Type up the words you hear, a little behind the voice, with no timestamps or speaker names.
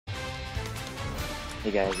Hey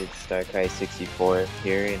guys, it's StarCry64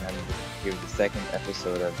 here, and I'm here with the second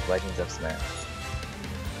episode of Legends of Smash.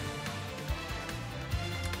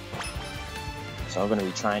 So I'm going to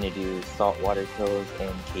be trying to do saltwater kills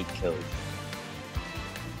and cake kills.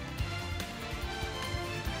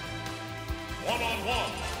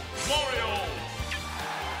 One-on-one, Mario!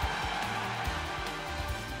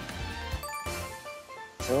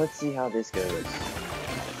 So let's see how this goes.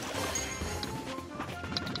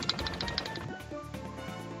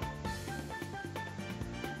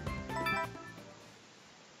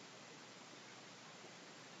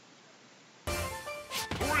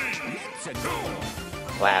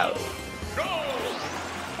 Cloud.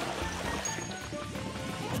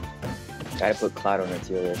 Gotta put Cloud on the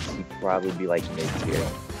tier list. He'd probably be like mid tier.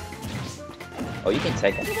 Oh, you can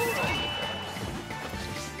take him.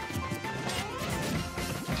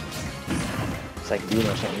 It's like doing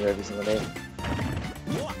something new every single day.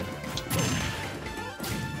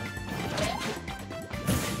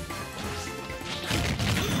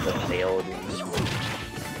 The failed.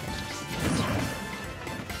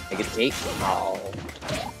 I get the cake. Oh.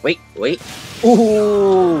 Wait.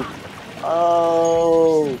 Ooh.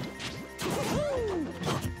 Oh.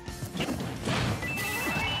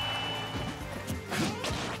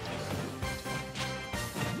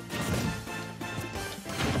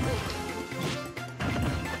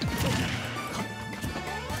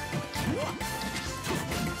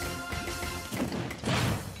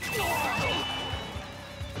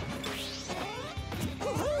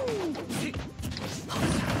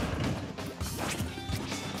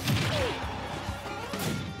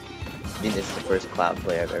 I think this is the first Cloud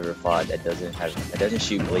player I've ever fought that doesn't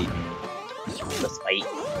shoot blatant. Let's fight.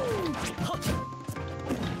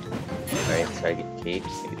 Alright, let's try to get the cape.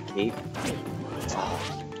 Get the cape.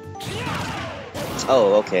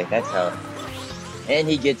 Oh, okay, that's how. And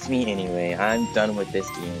he gets me anyway. I'm done with this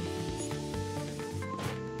game.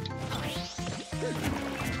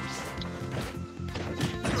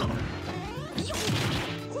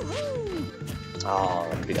 Oh,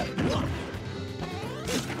 I forgot.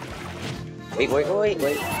 Wait.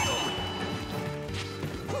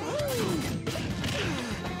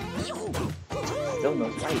 Still no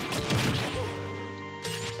fight.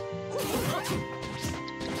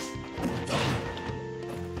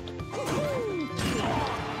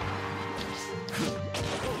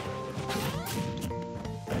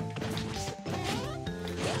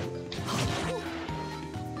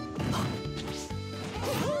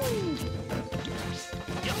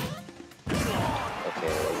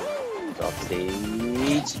 Okay, off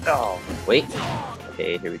stage. Oh, wait.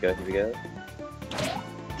 Okay, here we go.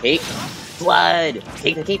 Cake, flood,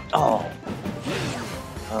 cake. Oh,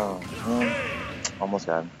 almost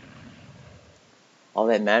got him. All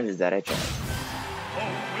that matters is that I tried.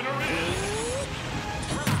 Winner is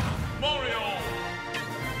Mario!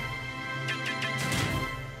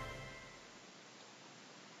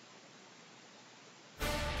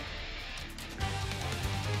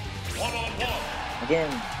 One-on-one.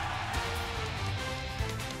 Again.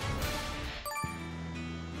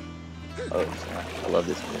 Oh, snap. I love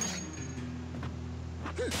this move.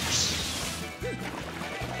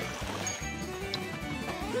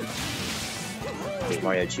 Big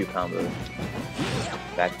Mario Chew combo.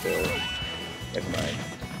 Back to. Never mind.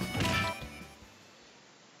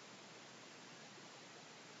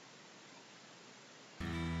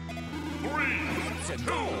 Three,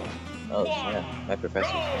 two, Oh, yeah. My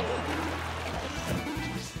professor.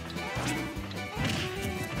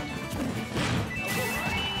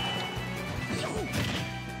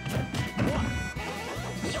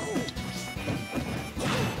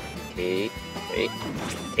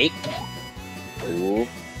 Cake. Ooh,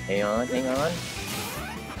 hang on.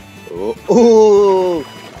 Ooh.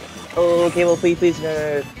 Oh, okay, well, please,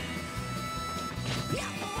 nerf.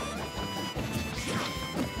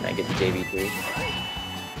 Can I get the JV3?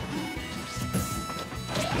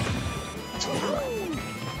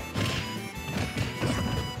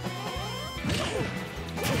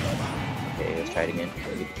 Okay, let's try it again.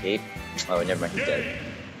 Get the cape. Oh, never mind, he's dead.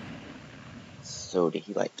 So did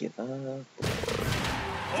he like give up?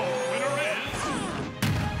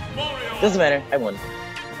 Doesn't matter, I won.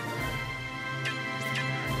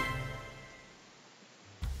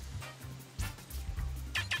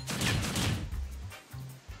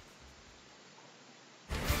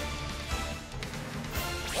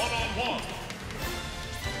 one-on-one.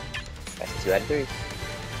 That's 2 out of 3.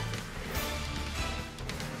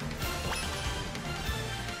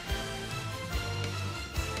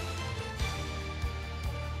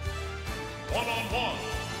 One-on-one.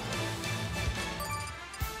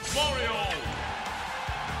 Mario!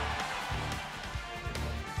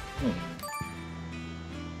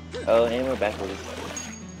 Oh, and we're back with this.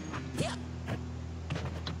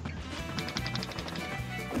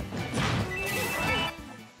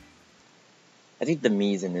 I think the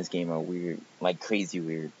Mii's in this game are weird, like crazy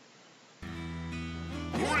weird.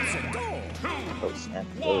 Oh snap!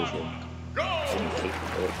 Explosion.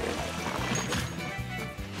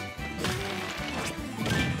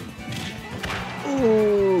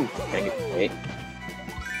 Ooh! Can I get?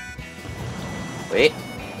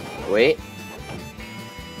 Wait.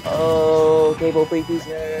 Oh, cable please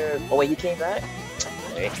nerf. Oh wait, he came back.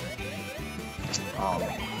 Wait. Oh,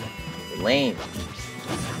 lame.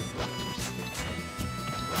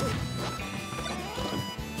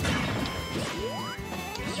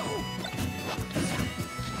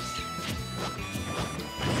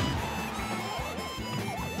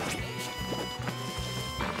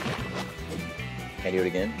 Can I do it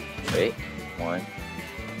again? Wait. 1.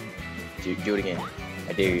 Do it again.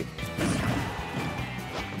 I dare you.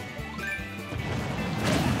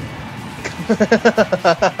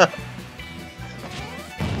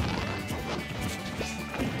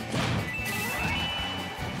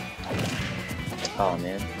 Oh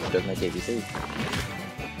man, does my KBC.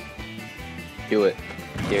 Do it.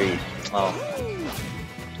 Dare you. Oh.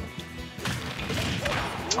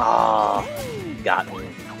 Ah, got me.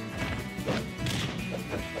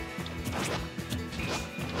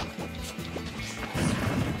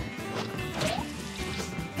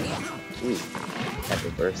 Ooh, that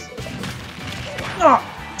reverse.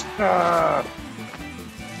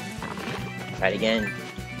 Try it again.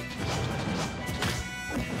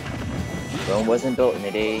 Rome wasn't built in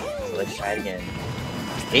a day, so let's try it again.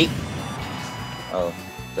 Hey! Oh,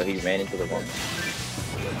 so he ran into the wall.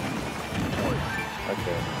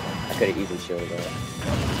 Okay, I could have easily showed that.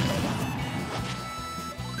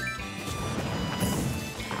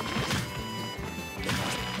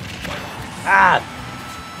 Ah!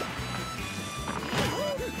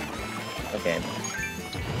 Okay.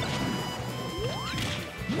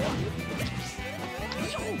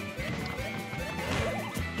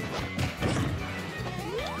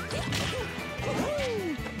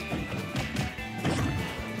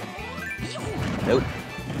 Nope.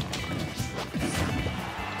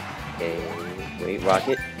 Okay, wait,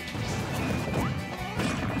 rocket.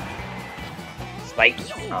 Spike.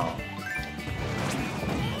 Oh.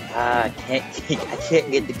 Ah, I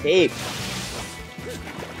can't get the cape.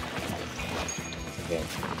 Okay,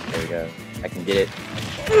 there we go. I can get it.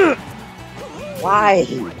 Why?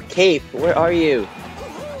 Cape, where are you?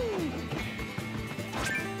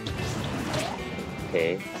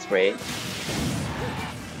 Okay, spray.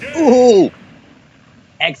 Ooh!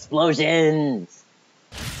 Explosions!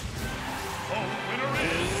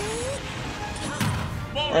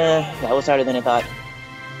 That was harder than I thought.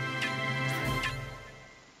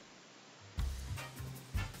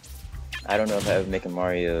 I don't know if I ever make a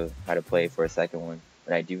Mario how to play for a second one,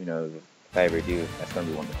 but I do know if I ever do, that's gonna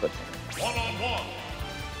be one of the clips. One-on-one.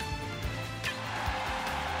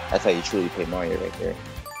 That's how you truly play Mario right there.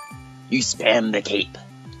 You spam the cape.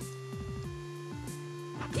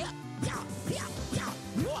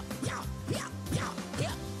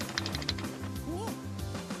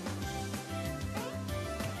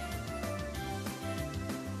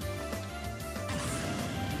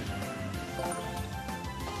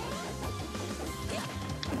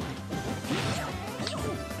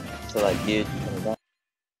 So like, dude,